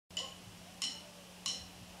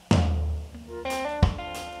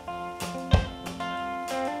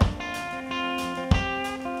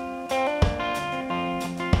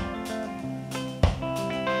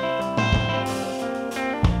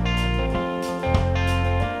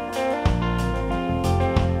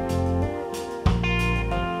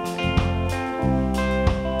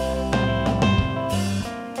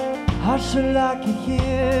Till I could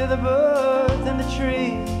hear the birds in the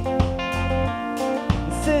trees,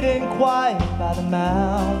 sitting quiet by the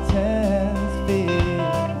mountain's feet.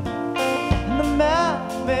 And the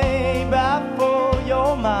map may baffle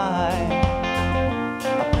your mind.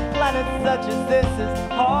 A planet such as this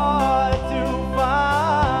is hard to find.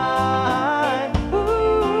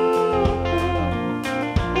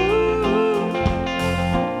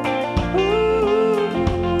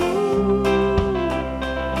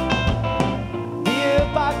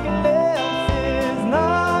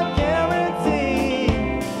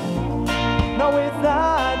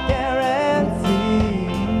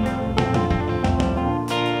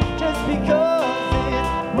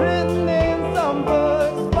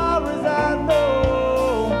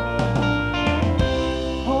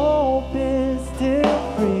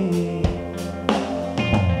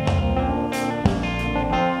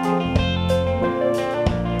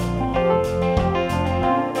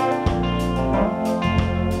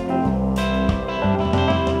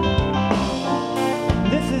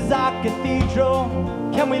 Cathedral,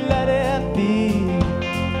 can we let it be?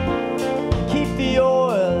 Keep the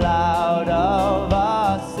oil out of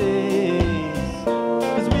our seas,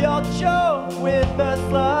 'cause we all choke with the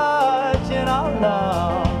sludge in our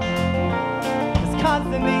lungs. This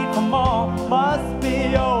constant need for more must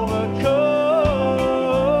be overcome.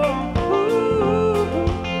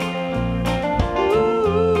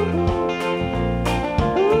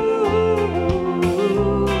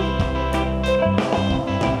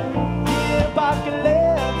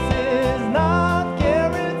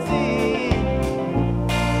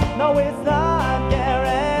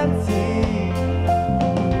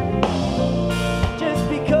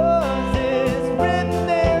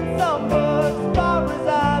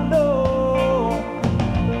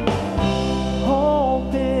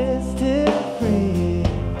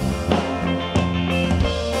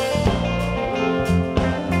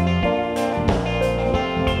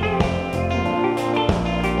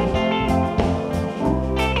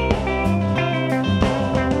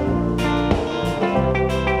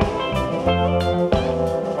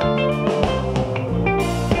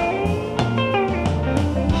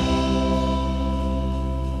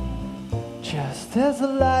 As the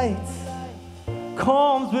light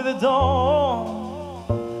comes with the dawn,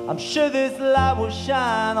 I'm sure this light will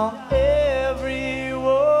shine on every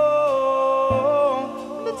wall.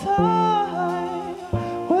 The time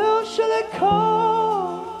will surely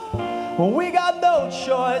come when we got no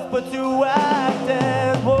choice but to act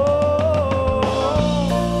as one.